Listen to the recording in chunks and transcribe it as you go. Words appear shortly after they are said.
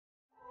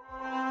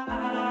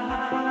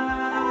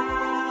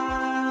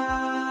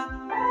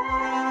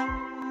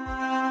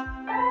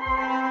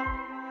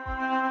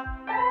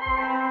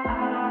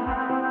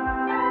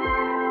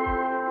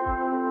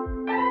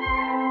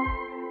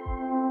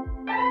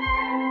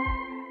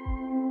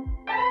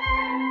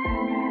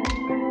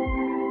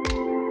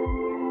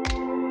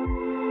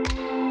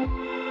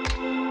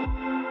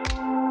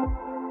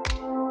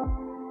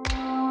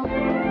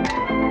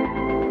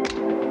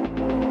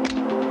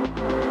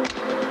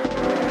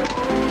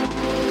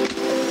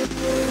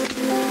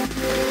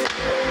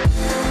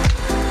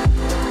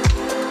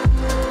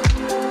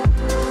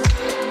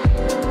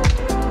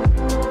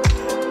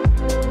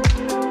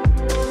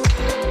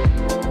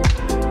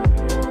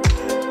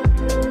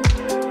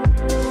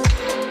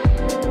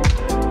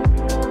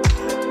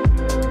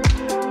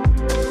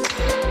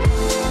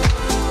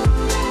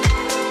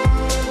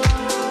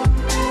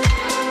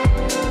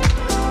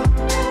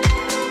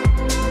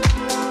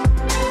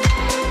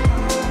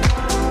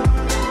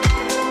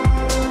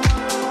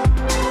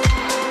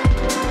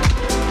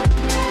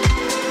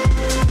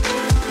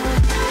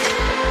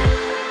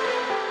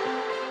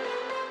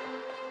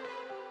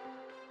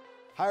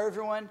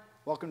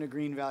Welcome to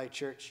Green Valley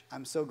Church.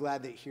 I'm so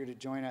glad that you're here to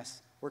join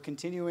us. We're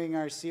continuing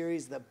our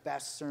series, The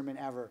Best Sermon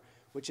Ever,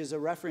 which is a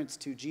reference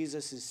to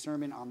Jesus'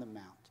 Sermon on the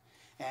Mount.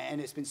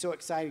 And it's been so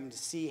exciting to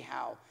see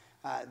how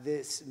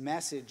this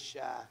message,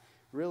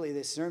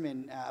 this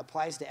sermon,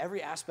 applies to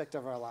every aspect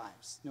of our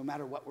lives, no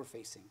matter what we're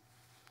facing.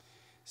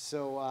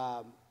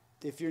 So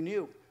if you're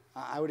new,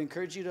 I would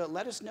encourage you to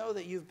let us know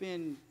that you've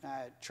been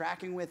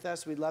tracking with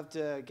us. We'd love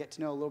to get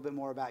to know a little bit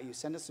more about you.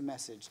 Send us a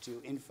message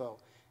to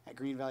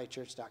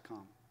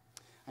info@greenvalleychurch.com.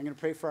 I'm going to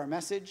pray for our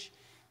message,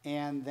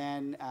 and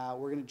then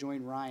we're going to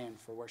join Ryan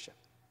for worship.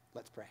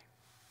 Let's pray.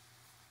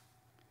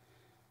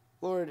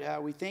 Lord,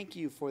 we thank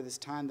you for this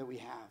time that we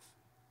have.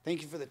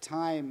 Thank you for the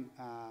time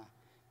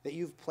that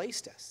you've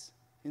placed us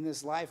in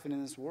this life and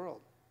in this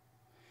world.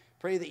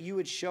 Pray that you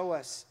would show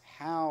us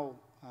how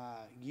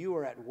you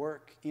are at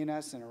work in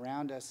us and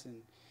around us,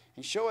 and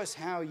show us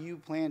how you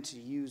plan to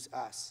use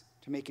us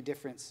to make a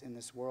difference in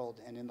this world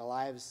and in the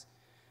lives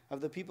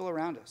of the people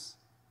around us.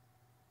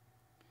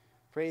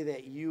 Pray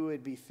that you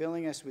would be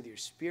filling us with your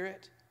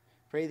Spirit.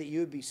 Pray that you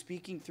would be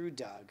speaking through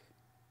Doug.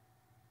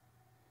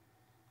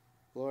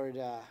 Lord,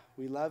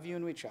 we love you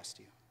and we trust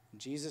you. In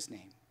Jesus'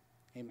 name,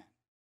 amen.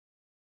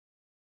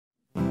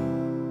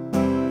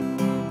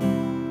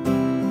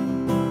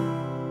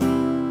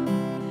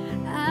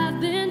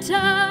 I've been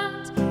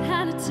taught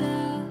how to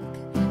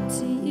talk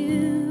to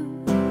you.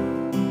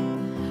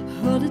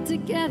 Hold it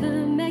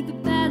together, make the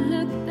bad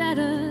look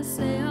better.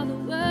 Say all the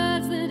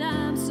words that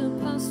I'm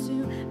supposed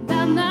to.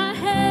 Bow my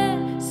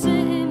head, say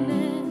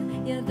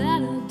amen, yeah,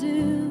 that'll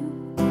do.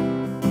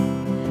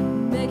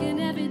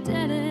 Making every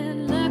dead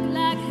end look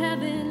like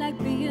heaven, like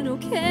being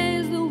okay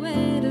is the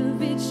way to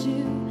reach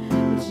you.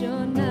 But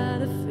you're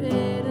not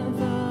afraid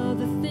of all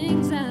the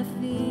things I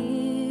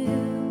feel.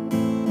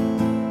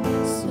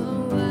 So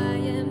why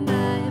am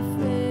I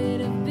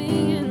afraid of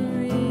being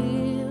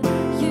real?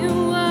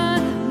 You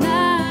want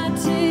my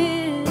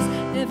tears,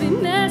 every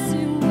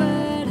messy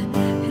word,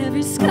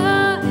 every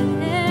scar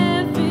and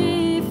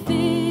every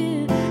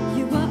fear.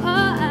 You are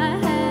all I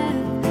have,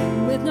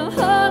 with no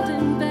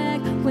holding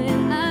back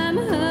when I'm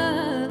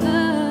hurt.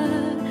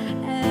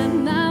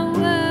 And my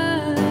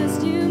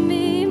words, you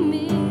mean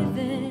me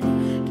then,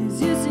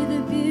 'cause you see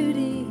the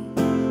beauty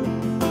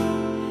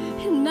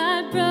in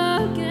my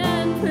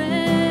broken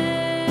prayers,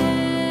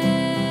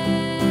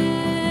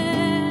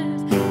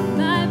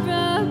 my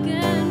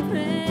broken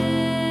prayers.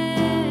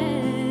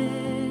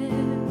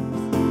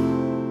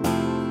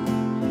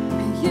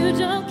 You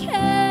don't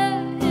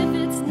care if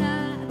it's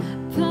not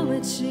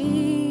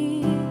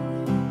poetry,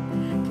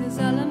 'cause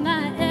all of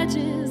my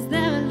edges,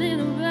 they're a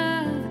little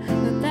rough,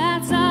 but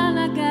that's all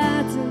I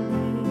got to be.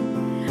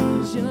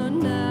 'Cause you're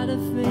not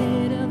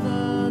afraid of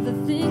all the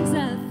things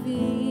I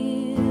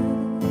feel.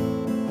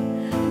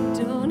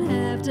 Don't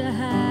have to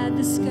hide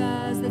the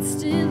scars that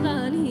still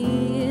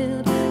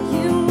unhealed.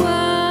 You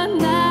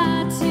want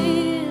my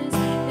tears,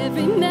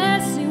 every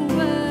messy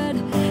word,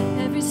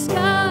 every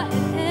scar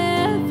and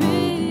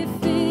every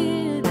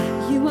fear.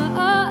 You are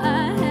all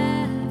I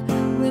have,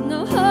 with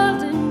no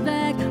holding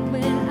back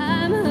when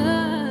I'm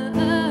hurt.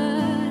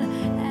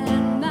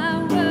 And my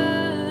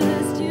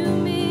words, you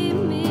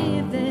mean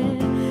me then,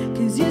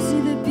 'cause you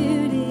see the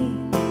beauty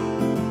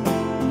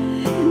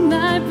in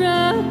my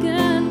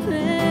broken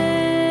prayers,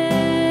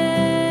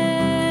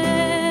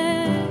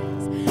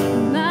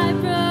 my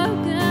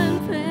broken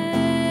prayers.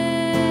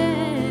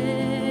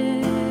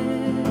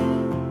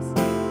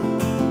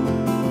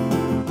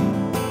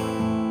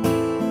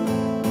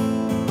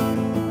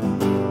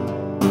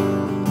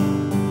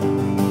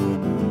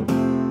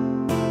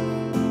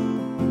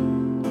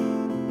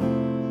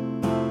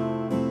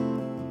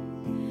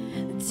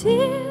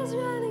 Tears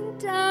running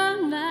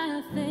down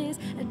my face,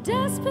 a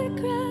desperate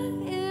cry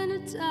in a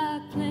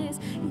dark place.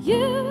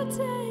 You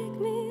take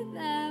me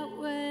that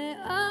way,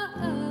 all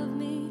of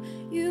me.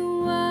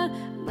 You want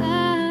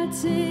my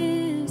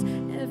tears,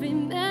 every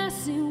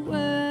messy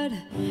word,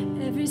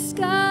 every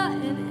scar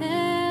and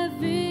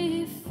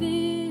every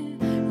fear.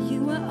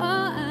 You are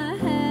all I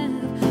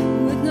have,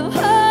 with no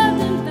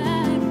holding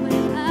back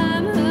when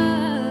I'm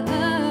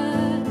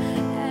hurt.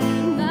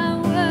 And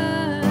my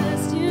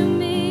words, you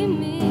mean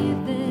me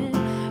then,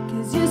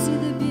 'cause you see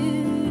the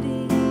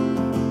beauty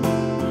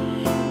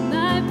in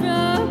my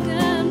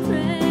broken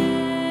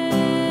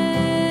prayers,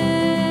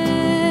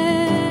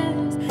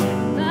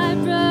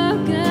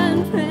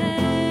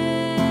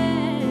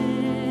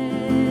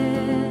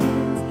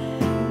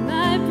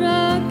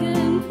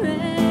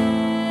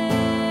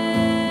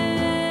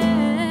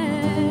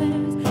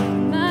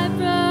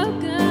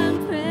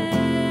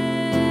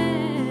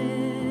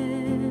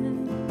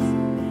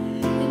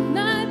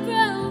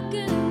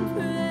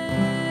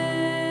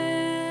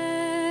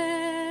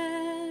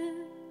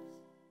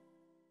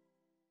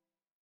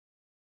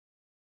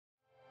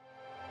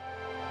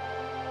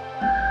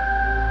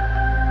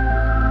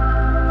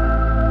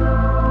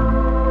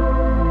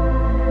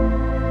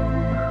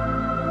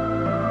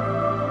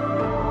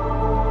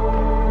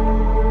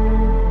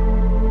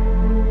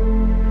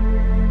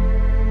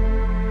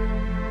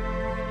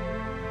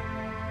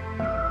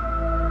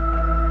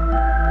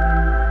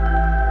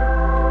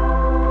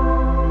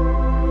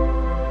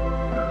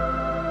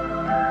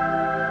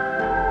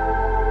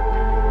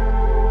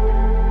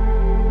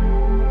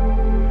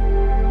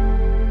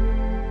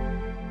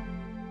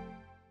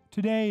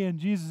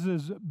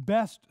 Jesus'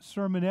 best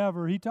sermon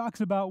ever, he talks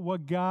about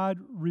what God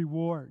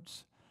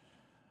rewards.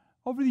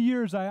 Over the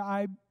years,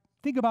 I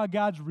think about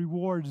God's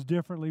rewards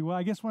differently. Well,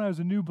 I guess when I was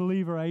a new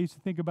believer, I used to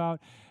think about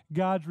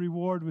God's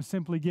reward was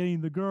simply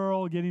getting the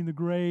girl, getting the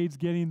grades,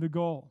 getting the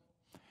goal.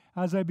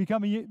 As I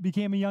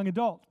became a young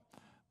adult,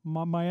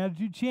 my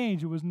attitude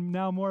changed. It was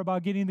now more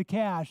about getting the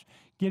cash,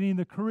 getting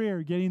the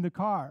career, getting the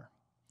car.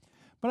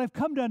 But I've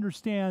come to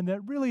understand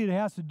that really it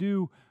has to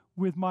do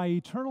with my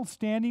eternal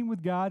standing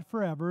with God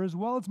forever, as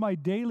well as my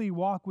daily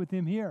walk with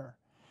Him here.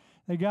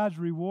 That God's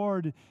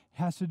reward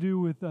has to do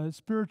with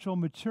spiritual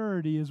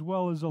maturity as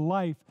well as a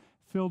life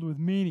filled with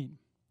meaning.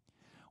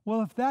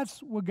 Well, if that's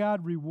what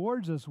God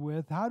rewards us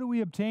with, how do we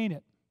obtain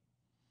it?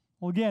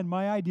 Well, again,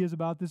 my ideas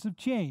about this have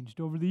changed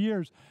over the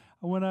years.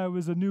 When I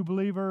was a new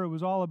believer, it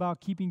was all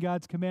about keeping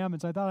God's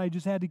commandments. I thought I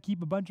just had to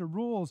keep a bunch of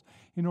rules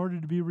in order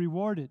to be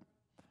rewarded.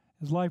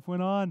 As life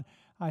went on,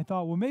 I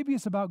thought, well, maybe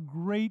it's about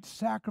great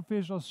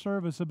sacrificial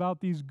service, about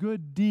these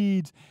good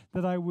deeds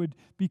that I would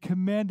be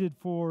commended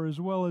for, as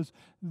well as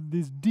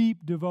this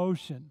deep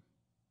devotion.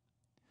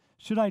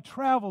 Should I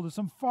travel to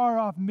some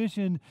far-off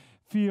mission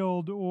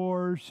field,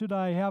 or should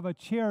I have a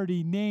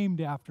charity named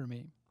after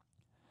me?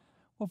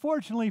 Well,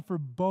 fortunately for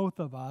both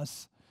of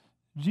us,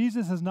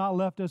 Jesus has not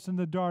left us in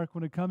the dark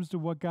when it comes to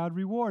what God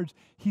rewards.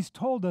 He's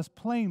told us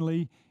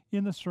plainly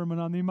in the Sermon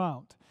on the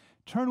Mount.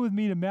 Turn with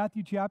me to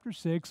Matthew chapter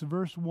 6,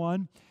 verse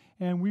 1,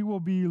 and we will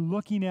be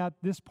looking at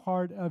this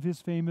part of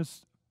his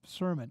famous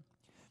sermon.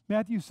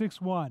 Matthew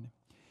 6:1.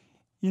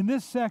 In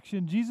this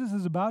section, Jesus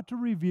is about to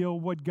reveal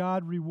what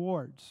God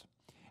rewards.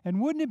 And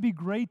wouldn't it be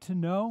great to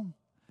know?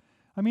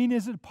 I mean,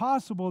 is it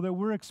possible that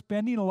we're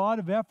expending a lot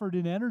of effort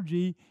and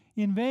energy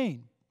in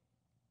vain?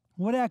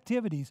 What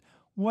activities,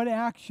 what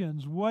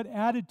actions, what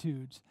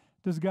attitudes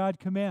does God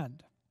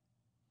commend?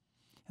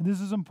 And this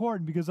is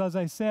important because, as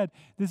I said,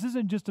 this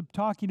isn't just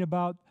talking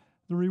about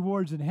the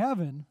rewards in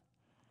heaven.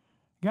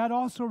 God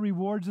also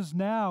rewards us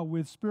now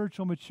with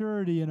spiritual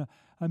maturity and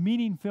a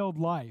meaning-filled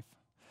life.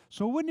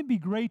 So wouldn't it be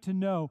great to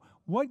know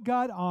what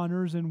God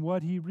honors and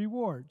what He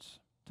rewards,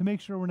 to make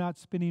sure we're not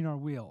spinning our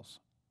wheels?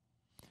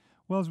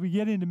 Well, as we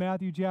get into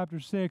Matthew chapter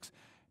 6,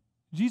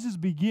 Jesus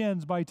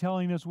begins by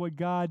telling us what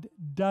God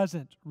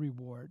doesn't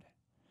reward.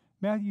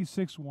 Matthew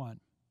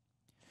 6:1.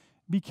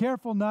 Be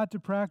careful not to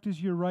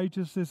practice your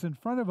righteousness in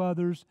front of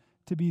others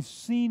to be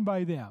seen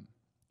by them.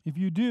 If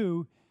you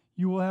do,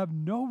 you will have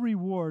no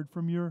reward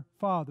from your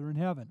Father in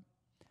heaven.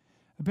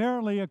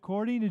 Apparently,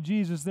 according to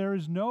Jesus, there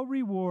is no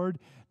reward,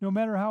 no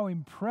matter how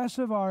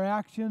impressive our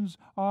actions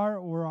are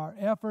or our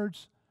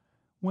efforts,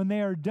 when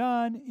they are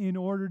done in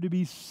order to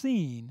be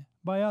seen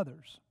by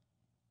others.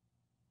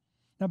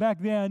 Now, back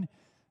then,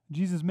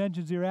 Jesus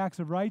mentions here acts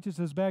of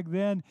righteousness. Back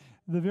then,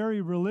 the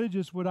very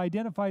religious would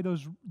identify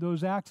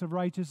those acts of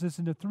righteousness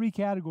into three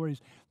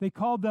categories. They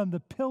called them the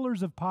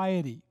pillars of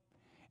piety,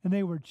 and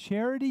they were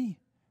charity,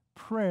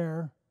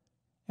 prayer,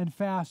 and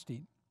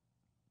fasting.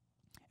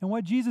 And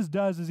what Jesus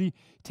does is He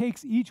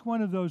takes each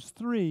one of those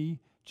three,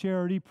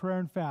 charity, prayer,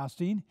 and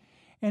fasting,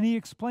 and He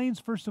explains,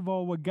 first of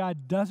all, what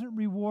God doesn't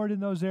reward in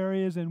those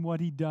areas and what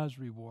He does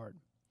reward.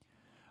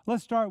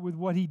 Let's start with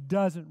what He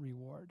doesn't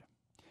reward.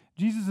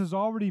 Jesus has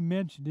already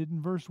mentioned it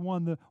in verse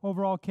 1, the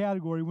overall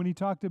category, when He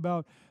talked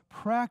about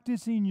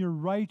practicing your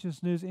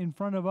righteousness in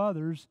front of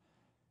others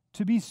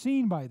to be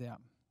seen by them.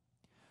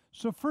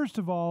 So first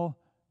of all,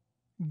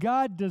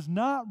 God does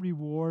not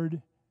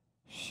reward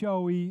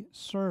showy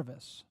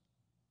service.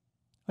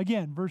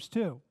 Again, verse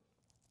 2.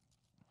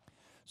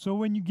 So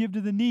when you give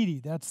to the needy,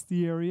 that's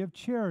the area of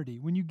charity.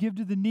 When you give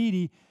to the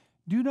needy,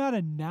 do not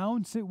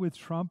announce it with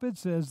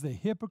trumpets as the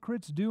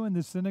hypocrites do in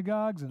the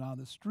synagogues and on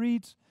the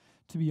streets,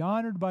 to be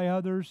honored by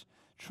others.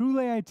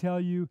 Truly I tell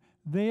you,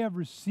 they have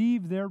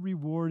received their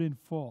reward in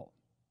full.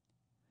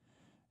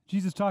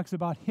 Jesus talks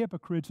about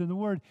hypocrites, and the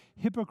word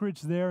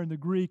hypocrites there in the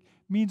Greek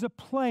means a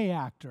play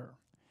actor.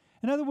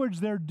 In other words,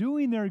 they're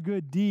doing their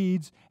good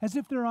deeds as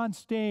if they're on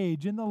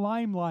stage in the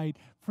limelight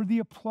for the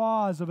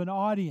applause of an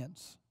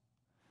audience.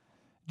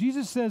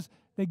 Jesus says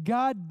that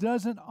God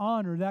doesn't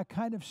honor that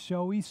kind of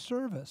showy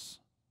service.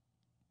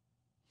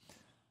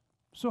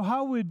 So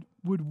how would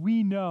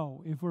we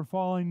know if we're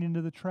falling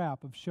into the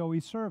trap of showy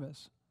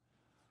service?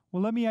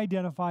 Well, let me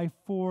identify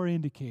 4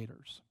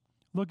 indicators.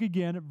 Look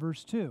again at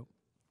verse 2.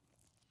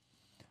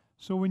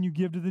 So when you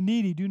give to the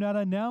needy, do not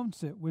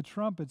announce it with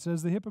trumpets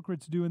as the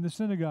hypocrites do in the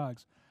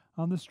synagogues,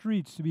 on the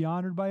streets, to be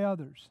honored by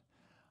others.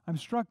 I'm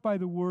struck by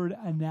the word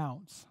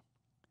announce.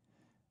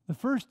 The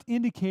first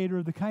indicator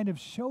of the kind of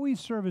showy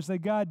service that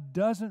God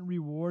doesn't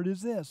reward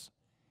is this: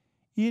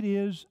 it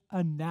is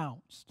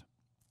announced.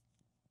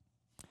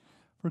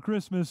 For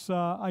Christmas,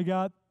 I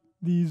got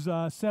these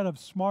set of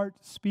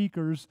smart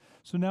speakers,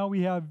 so now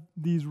we have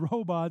these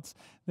robots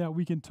that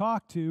we can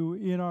talk to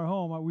in our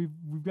home.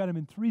 We've got them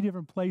in 3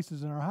 different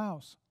places in our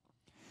house.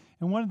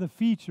 And one of the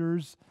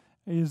features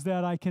is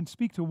that I can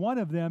speak to one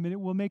of them and it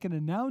will make an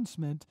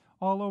announcement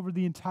all over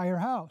the entire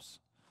house.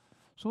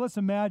 So let's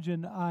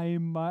imagine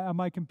I'm at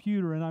my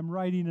computer and I'm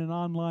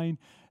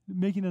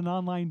making an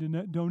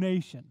online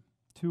donation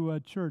to a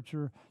church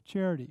or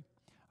charity.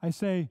 I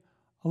say,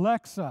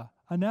 Alexa,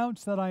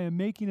 announce that I am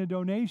making a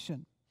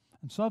donation.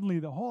 And suddenly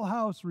the whole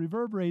house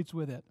reverberates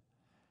with it.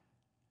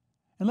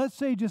 And let's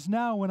say just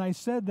now when I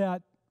said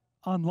that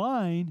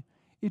online,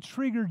 it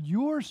triggered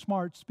your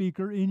smart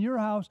speaker in your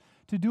house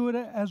to do it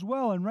as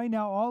well. And right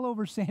now, all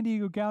over San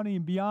Diego County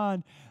and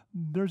beyond,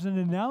 there's an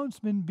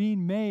announcement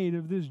being made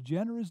of this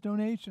generous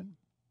donation.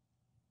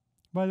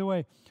 By the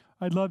way,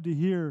 I'd love to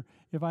hear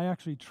if I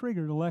actually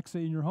triggered Alexa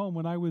in your home.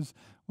 When I was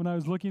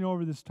looking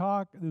over this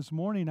talk this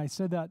morning, I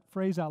said that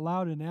phrase out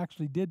loud, and it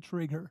actually did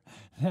trigger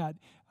that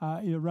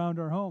around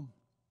our home.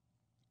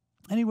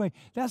 Anyway,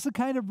 that's the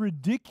kind of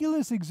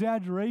ridiculous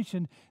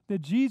exaggeration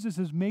that Jesus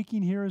is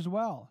making here as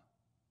well.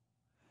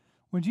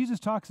 When Jesus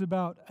talks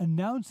about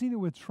announcing it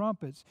with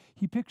trumpets,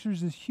 he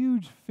pictures this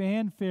huge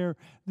fanfare,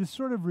 this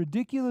sort of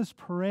ridiculous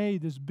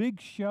parade, this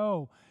big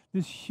show,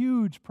 this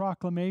huge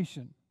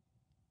proclamation.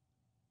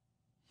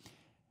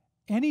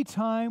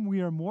 Anytime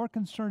we are more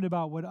concerned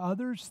about what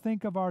others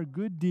think of our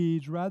good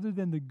deeds rather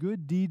than the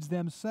good deeds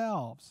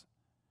themselves,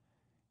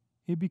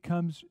 it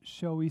becomes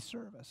showy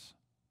service.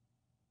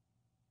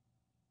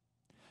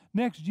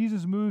 Next,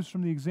 Jesus moves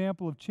from the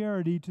example of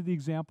charity to the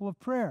example of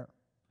prayer,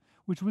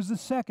 which was the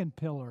second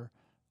pillar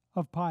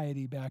of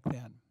piety back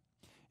then.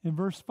 In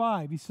verse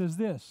 5, he says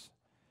this,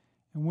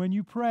 "And when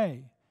you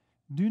pray,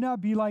 do not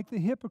be like the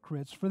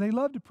hypocrites, for they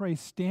love to pray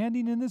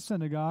standing in the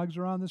synagogues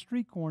or on the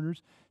street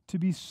corners to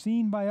be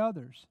seen by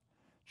others.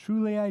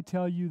 Truly I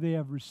tell you, they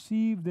have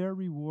received their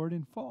reward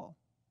in full."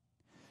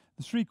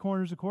 The street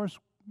corners, of course,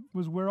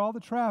 was where all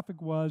the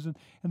traffic was, and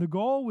the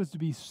goal was to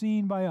be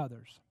seen by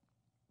others.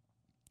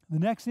 The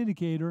next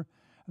indicator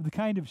of the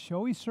kind of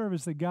showy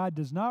service that God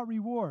does not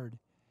reward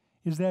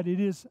is that it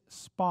is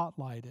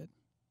spotlighted.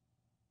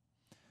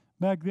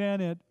 Back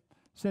then, at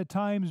set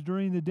times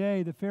during the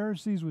day, the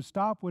Pharisees would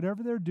stop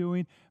whatever they're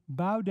doing,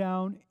 bow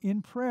down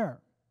in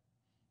prayer.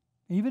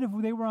 Even if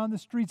they were on the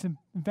streets. In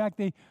fact,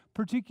 they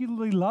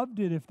particularly loved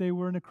it if they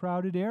were in a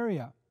crowded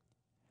area,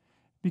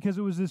 because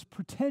it was this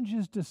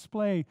pretentious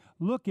display.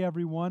 Look,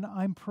 everyone,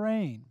 I'm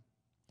praying.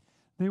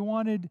 They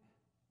wanted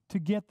to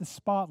get the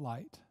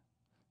spotlight,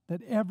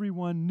 that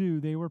everyone knew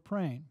they were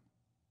praying.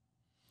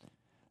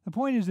 The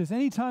point is this: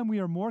 anytime we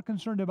are more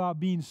concerned about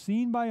being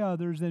seen by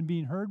others than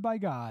being heard by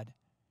God,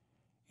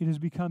 it has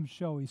become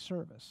showy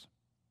service.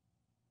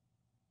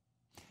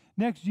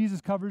 Next,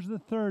 Jesus covers the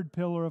third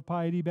pillar of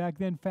piety back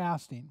then,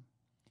 fasting.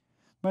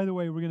 By the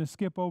way, we're going to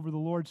skip over the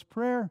Lord's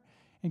Prayer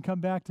and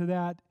come back to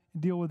that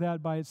and deal with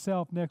that by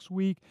itself next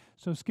week.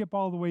 So skip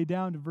all the way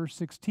down to verse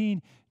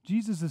 16.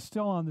 Jesus is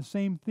still on the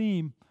same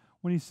theme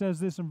when he says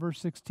this in verse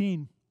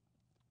 16.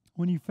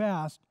 "When you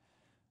fast,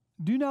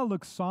 do not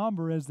look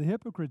somber as the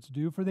hypocrites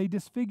do, for they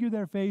disfigure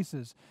their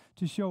faces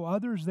to show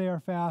others they are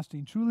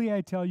fasting. Truly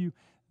I tell you,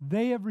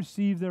 they have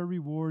received their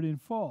reward in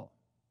full."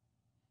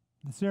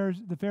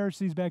 The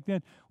Pharisees back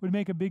then would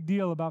make a big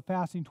deal about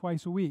fasting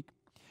twice a week.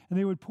 And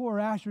they would pour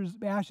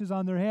ashes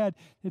on their head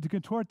to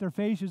contort their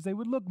faces. They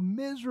would look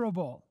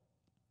miserable.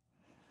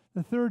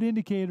 The third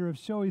indicator of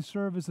showy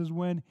service is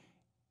when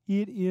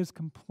it is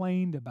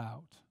complained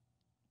about.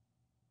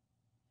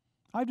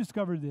 I've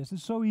discovered this.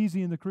 It's so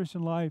easy in the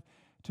Christian life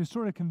to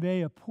sort of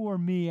convey a poor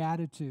me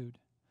attitude.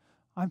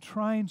 I'm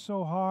trying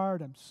so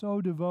hard. I'm so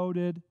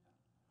devoted.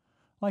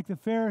 Like the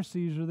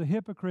Pharisees or the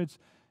hypocrites,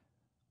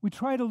 we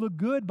try to look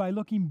good by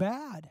looking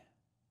bad.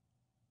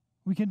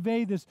 We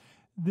convey this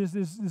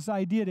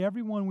idea to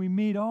everyone we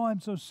meet. Oh,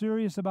 I'm so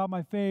serious about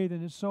my faith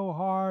and it's so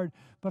hard,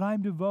 but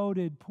I'm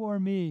devoted. Poor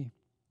me.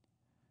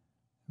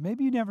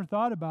 Maybe you never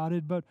thought about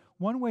it, but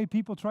one way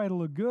people try to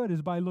look good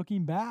is by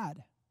looking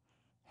bad.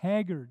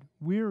 Haggard,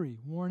 weary,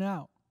 worn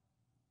out.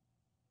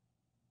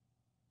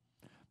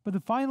 But the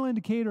final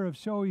indicator of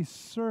showy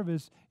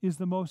service is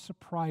the most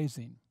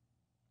surprising.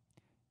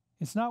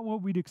 It's not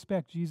what we'd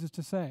expect Jesus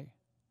to say.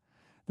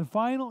 The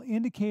final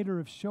indicator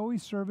of showy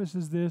service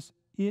is this: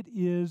 it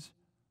is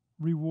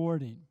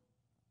rewarding.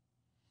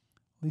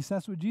 At least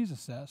that's what Jesus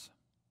says.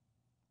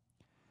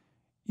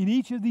 In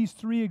each of these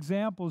three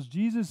examples,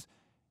 Jesus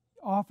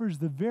offers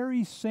the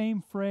very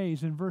same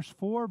phrase in verse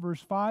 4,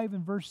 verse 5,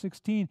 and verse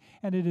 16,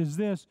 and it is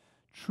this: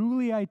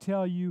 truly I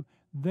tell you,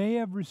 they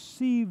have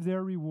received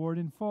their reward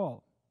in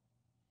full.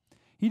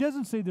 He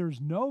doesn't say there's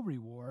no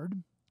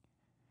reward.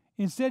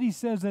 Instead, he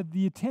says that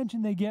the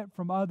attention they get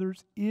from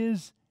others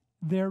is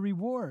their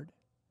reward.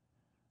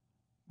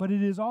 But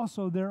it is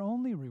also their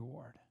only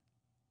reward.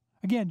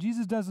 Again,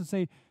 Jesus doesn't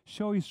say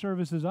showy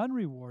service is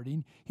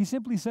unrewarding. He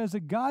simply says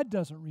that God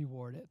doesn't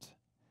reward it.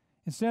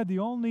 Instead, the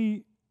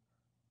only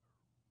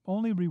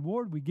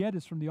reward we get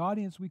is from the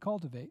audience we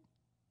cultivate.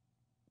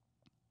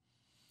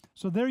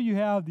 So there you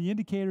have the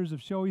indicators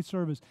of showy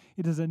service.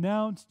 It is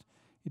announced,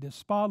 it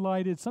is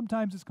spotlighted,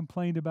 sometimes it's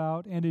complained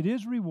about, and it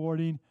is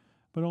rewarding,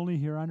 but only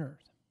here on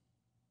earth.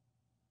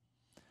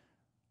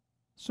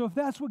 So if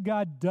that's what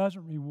God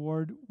doesn't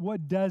reward,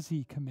 what does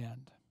he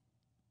commend?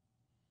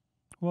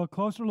 Well, a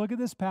closer look at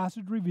this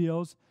passage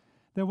reveals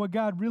that what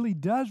God really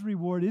does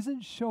reward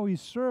isn't showy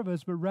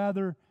service, but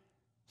rather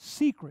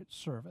secret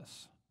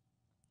service.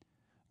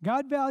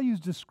 God values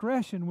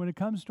discretion when it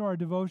comes to our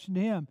devotion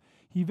to Him.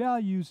 He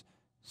values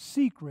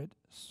secret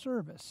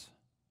service.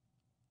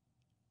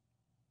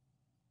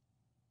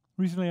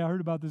 Recently, I heard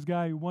about this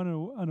guy who won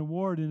an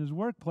award in his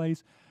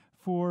workplace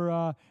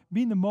for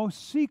being the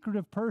most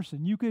secretive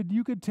person. You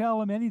could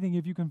tell him anything.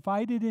 If you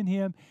confided in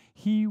him,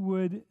 he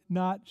would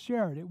not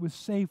share it. It was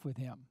safe with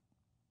him.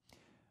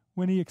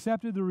 When he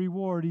accepted the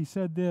reward, he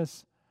said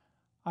this,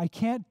 "I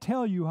can't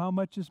tell you how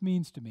much this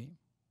means to me."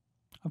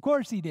 Of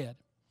course he did.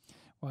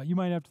 Well, you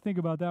might have to think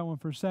about that one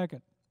for a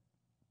second.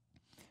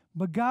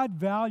 But God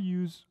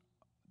values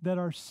that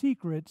our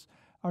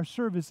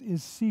service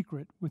is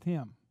secret with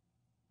Him.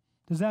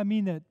 Does that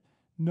mean that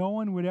no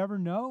one would ever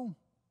know?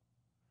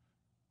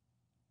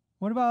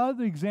 What about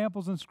other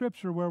examples in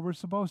Scripture where we're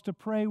supposed to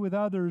pray with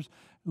others,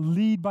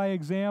 lead by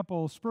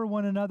example, spur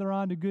one another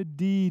on to good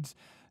deeds,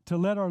 to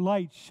let our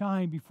light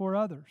shine before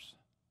others?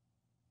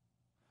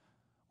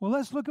 Well,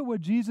 let's look at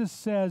what Jesus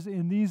says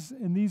in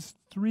these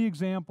three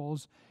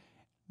examples,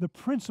 the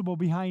principle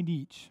behind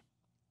each.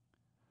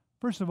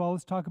 First of all,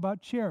 let's talk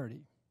about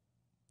charity.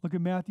 Look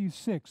at Matthew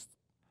 6,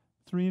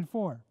 3 and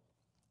 4.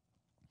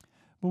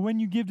 But when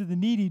you give to the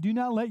needy, do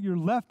not let your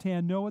left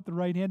hand know what the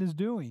right hand is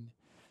doing,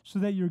 so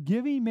that your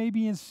giving may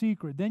be in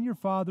secret. Then your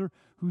Father,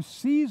 who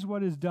sees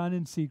what is done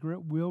in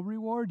secret, will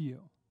reward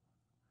you.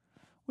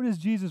 What does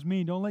Jesus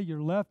mean? Don't let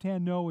your left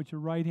hand know what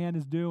your right hand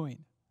is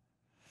doing.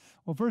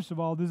 Well, first of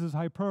all, this is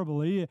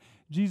hyperbole.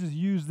 Jesus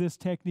used this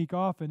technique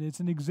often. It's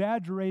an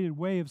exaggerated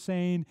way of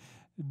saying,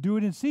 do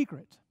it in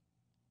secret.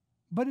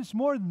 But it's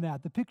more than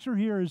that. The picture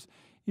here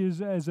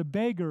is as a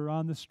beggar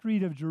on the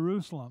street of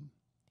Jerusalem.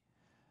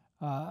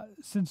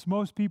 Since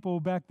most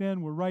people back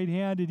then were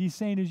right-handed, he's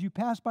saying as you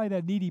pass by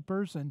that needy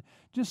person,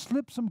 just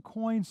slip some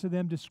coins to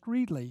them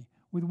discreetly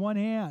with one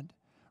hand,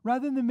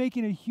 rather than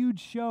making a huge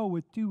show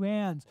with two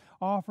hands,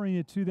 offering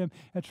it to them,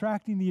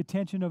 attracting the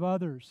attention of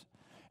others.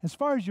 As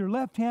far as your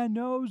left hand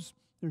knows,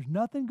 there's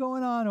nothing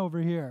going on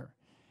over here.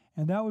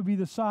 And that would be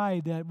the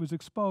side that was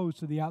exposed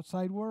to the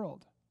outside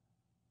world.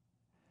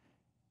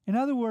 In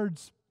other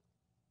words,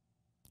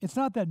 it's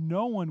not that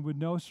no one would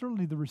know,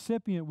 certainly the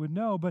recipient would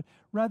know, but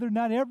rather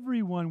not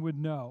everyone would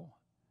know.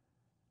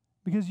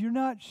 Because you're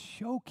not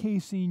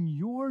showcasing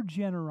your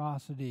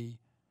generosity,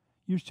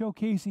 you're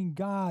showcasing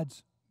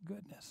God's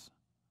goodness.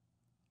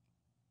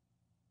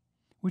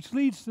 Which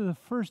leads to the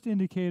first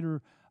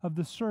indicator of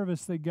the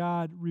service that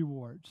God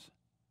rewards.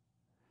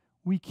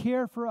 We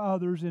care for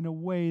others in a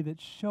way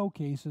that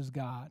showcases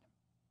God,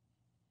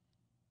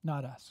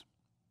 not us.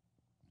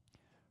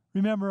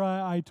 Remember,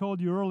 I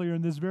told you earlier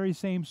in this very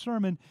same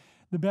sermon,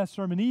 the best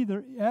sermon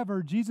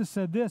ever, Jesus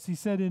said this. He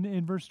said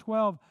in verse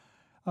 12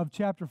 of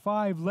chapter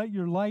 5, "Let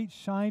your light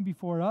shine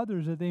before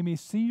others, that they may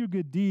see your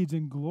good deeds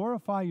and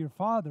glorify your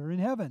Father in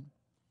heaven."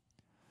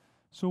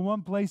 So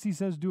one place he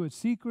says, do it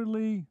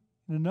secretly.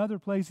 In another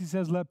place he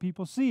says, let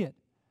people see it.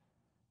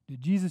 Did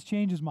Jesus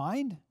change his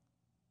mind?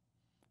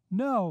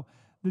 No.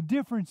 The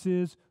difference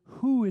is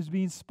who is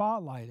being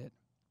spotlighted.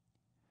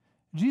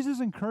 Jesus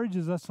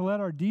encourages us to let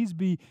our deeds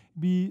be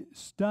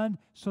done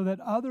so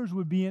that others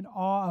would be in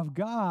awe of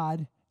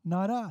God,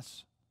 not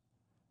us.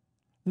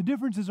 The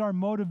difference is our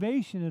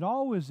motivation. It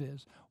always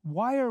is.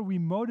 Why are we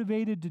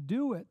motivated to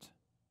do it?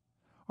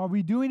 Are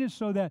we doing it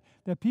so that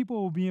people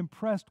will be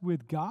impressed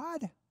with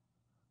God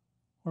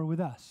or with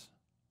us?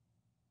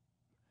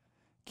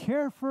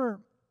 Care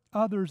for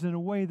others in a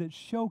way that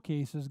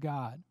showcases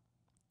God.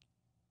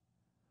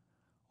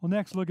 Well,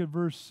 next look at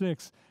verse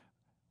 6.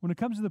 When it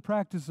comes to the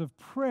practice of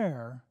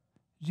prayer,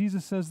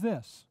 Jesus says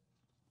this: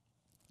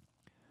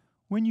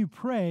 "When you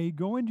pray,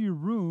 go into your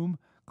room,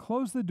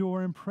 close the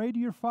door, and pray to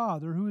your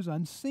Father who is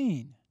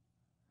unseen."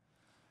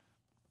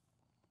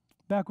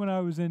 Back when I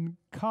was in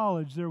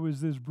college, there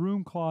was this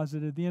broom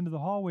closet at the end of the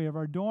hallway of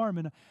our dorm,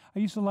 and I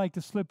used to like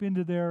to slip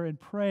into there and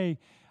pray.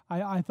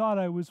 I thought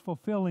I was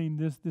fulfilling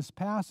this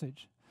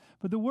passage.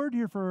 But the word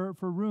here for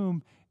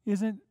room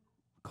isn't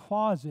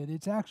closet.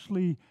 It's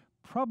actually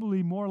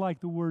probably more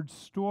like the word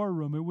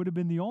storeroom. It would have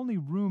been the only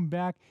room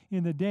back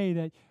in the day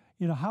that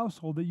in a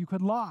household that you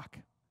could lock.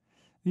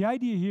 The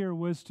idea here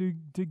was to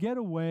get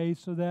away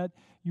so that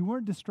you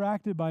weren't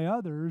distracted by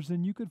others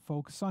and you could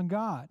focus on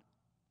God.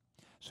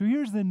 So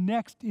here's the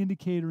next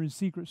indicator in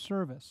secret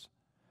service.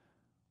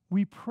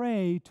 We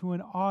pray to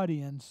an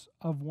audience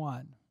of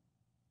one.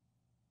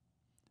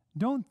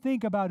 Don't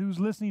think about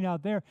who's listening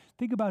out there.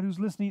 Think about who's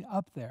listening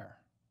up there.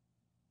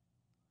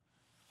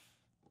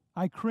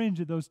 I cringe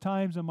at those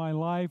times in my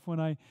life when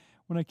I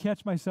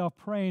catch myself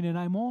praying and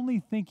I'm only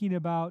thinking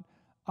about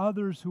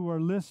others who are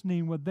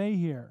listening, what they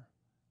hear.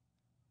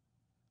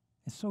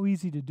 It's so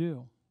easy to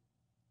do.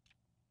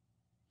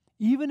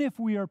 Even if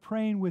we are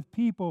praying with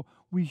people,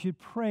 we should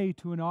pray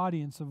to an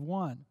audience of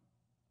one.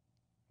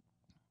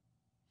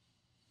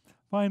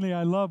 Finally,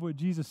 I love what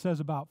Jesus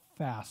says about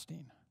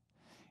fasting.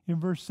 In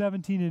verse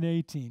 17 and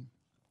 18.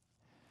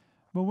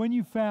 "But when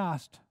you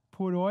fast,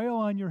 put oil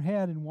on your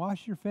head and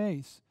wash your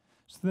face,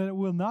 so that it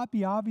will not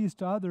be obvious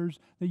to others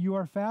that you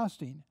are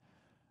fasting,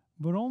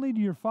 but only to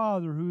your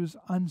Father who is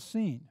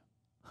unseen."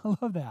 I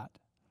love that.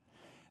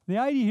 The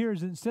idea here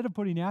is that instead of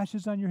putting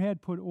ashes on your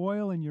head, put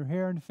oil in your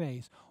hair and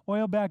face.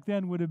 Oil back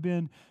then would have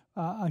been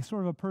a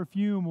sort of a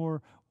perfume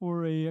or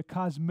a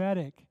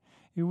cosmetic.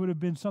 It would have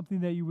been something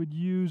that you would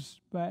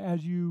use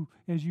as you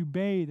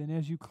bathe and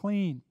as you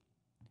clean.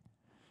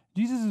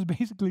 Jesus is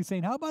basically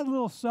saying, how about a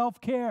little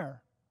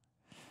self-care?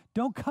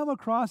 Don't come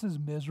across as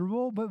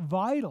miserable, but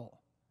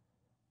vital.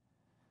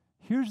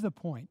 Here's the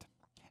point.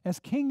 As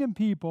kingdom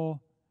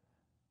people,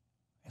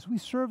 as we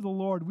serve the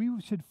Lord,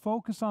 we should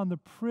focus on the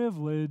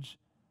privilege,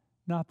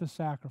 not the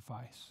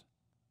sacrifice.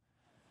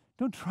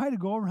 Don't try to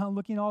go around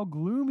looking all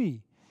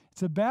gloomy.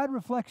 It's a bad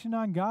reflection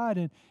on God,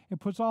 and it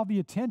puts all the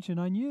attention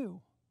on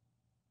you.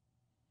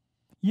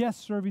 Yes,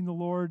 serving the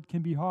Lord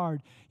can be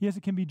hard. Yes,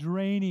 it can be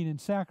draining and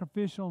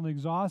sacrificial and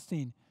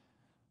exhausting.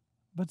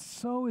 But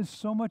so is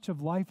so much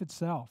of life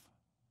itself.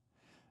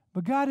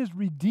 But God has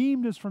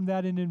redeemed us from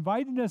that and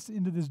invited us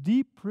into this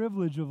deep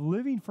privilege of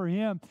living for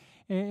Him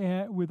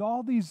and with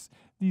all these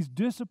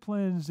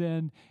disciplines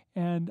and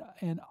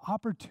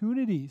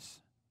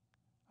opportunities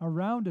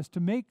around us to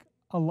make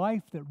a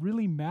life that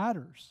really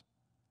matters.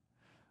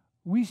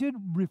 We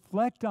should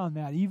reflect on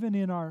that even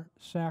in our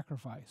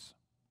sacrifice.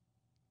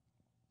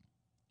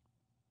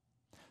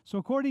 So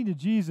according to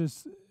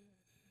Jesus,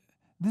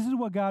 this is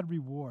what God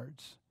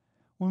rewards.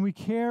 When we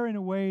care in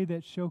a way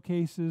that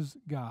showcases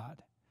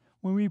God.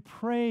 When we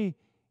pray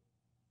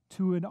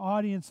to an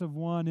audience of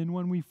one, and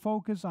when we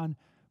focus on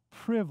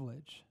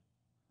privilege,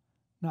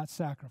 not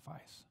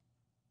sacrifice.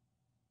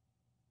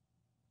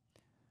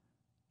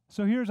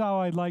 So here's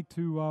how I'd like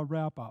to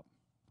wrap up.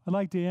 I'd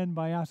like to end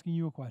by asking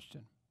you a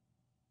question.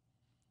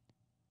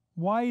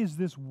 Why is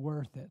this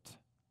worth it?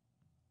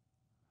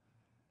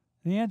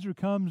 The answer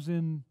comes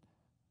in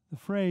the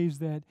phrase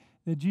that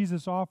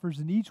Jesus offers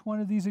in each one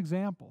of these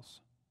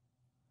examples.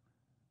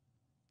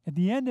 At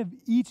the end of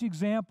each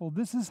example,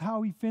 this is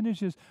how he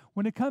finishes.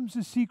 When it comes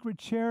to secret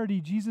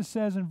charity, Jesus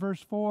says in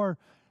verse 4,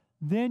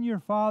 then your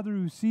Father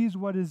who sees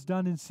what is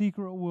done in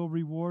secret will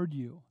reward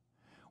you.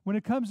 When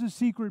it comes to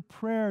secret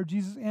prayer,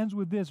 Jesus ends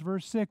with this,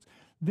 verse 6,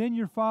 then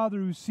your Father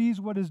who sees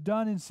what is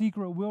done in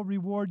secret will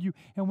reward you.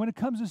 And when it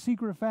comes to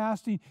secret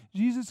fasting,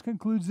 Jesus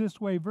concludes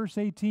this way, verse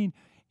 18,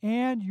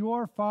 and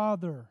your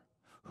Father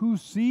who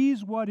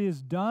sees what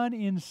is done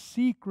in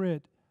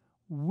secret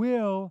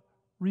will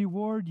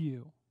reward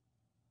you.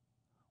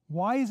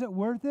 Why is it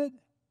worth it?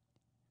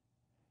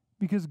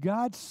 Because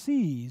God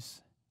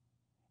sees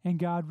and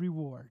God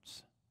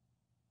rewards.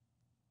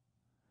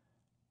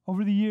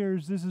 Over the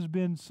years, this has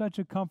been such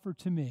a comfort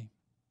to me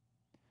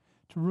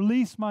to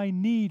release my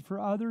need for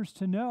others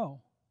to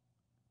know.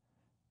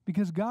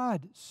 Because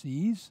God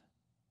sees.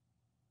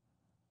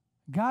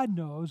 God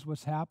knows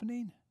what's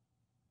happening.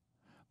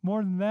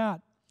 More than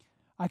that,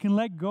 I can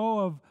let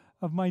go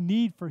of my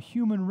need for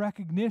human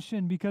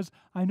recognition because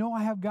I know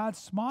I have God's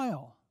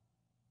smile.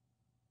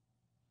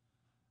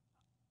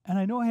 And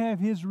I know I have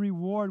His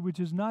reward, which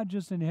is not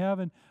just in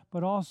heaven,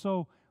 but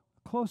also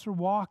a closer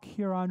walk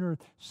here on earth,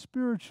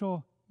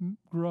 spiritual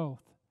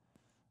growth,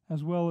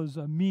 as well as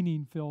a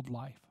meaning-filled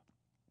life.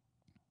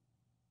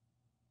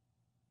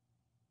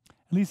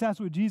 At least that's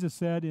what Jesus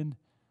said in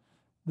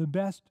the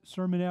best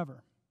sermon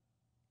ever.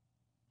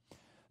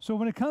 So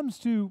when it comes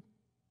to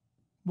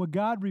what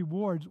God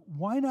rewards,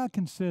 why not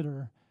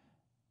consider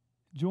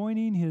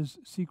joining His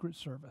secret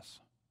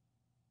service?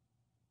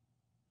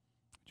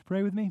 Would you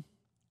pray with me?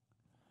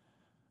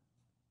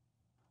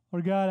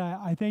 Lord God,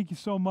 I thank you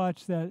so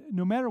much that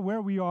no matter where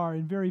we are,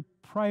 in very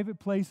private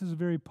places,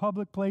 very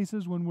public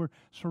places, when we're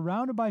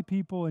surrounded by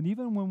people, and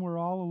even when we're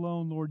all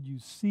alone, Lord, you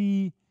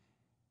see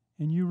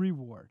and you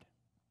reward.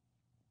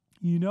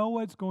 You know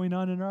what's going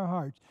on in our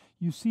hearts.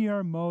 You see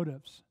our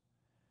motives.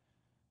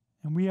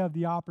 And we have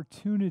the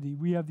opportunity,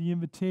 we have the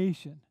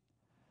invitation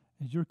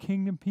as your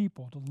kingdom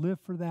people to live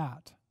for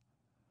that,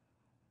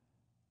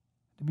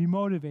 to be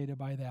motivated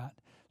by that.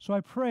 So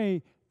I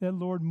pray that,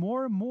 Lord,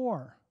 more and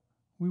more,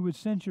 we would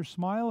sense your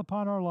smile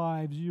upon our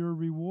lives, your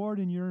reward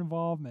and your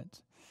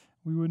involvement.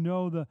 We would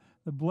know the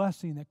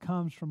blessing that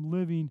comes from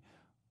living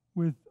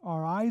with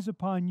our eyes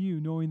upon you,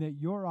 knowing that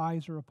your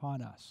eyes are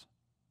upon us.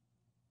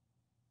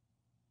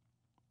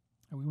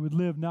 And we would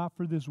live not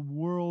for this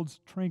world's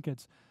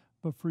trinkets,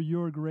 but for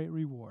your great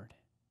reward.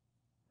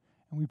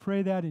 And we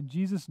pray that in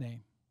Jesus'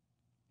 name.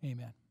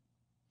 Amen.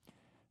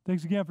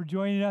 Thanks again for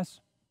joining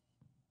us.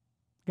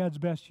 God's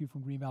best to you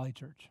from Green Valley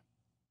Church.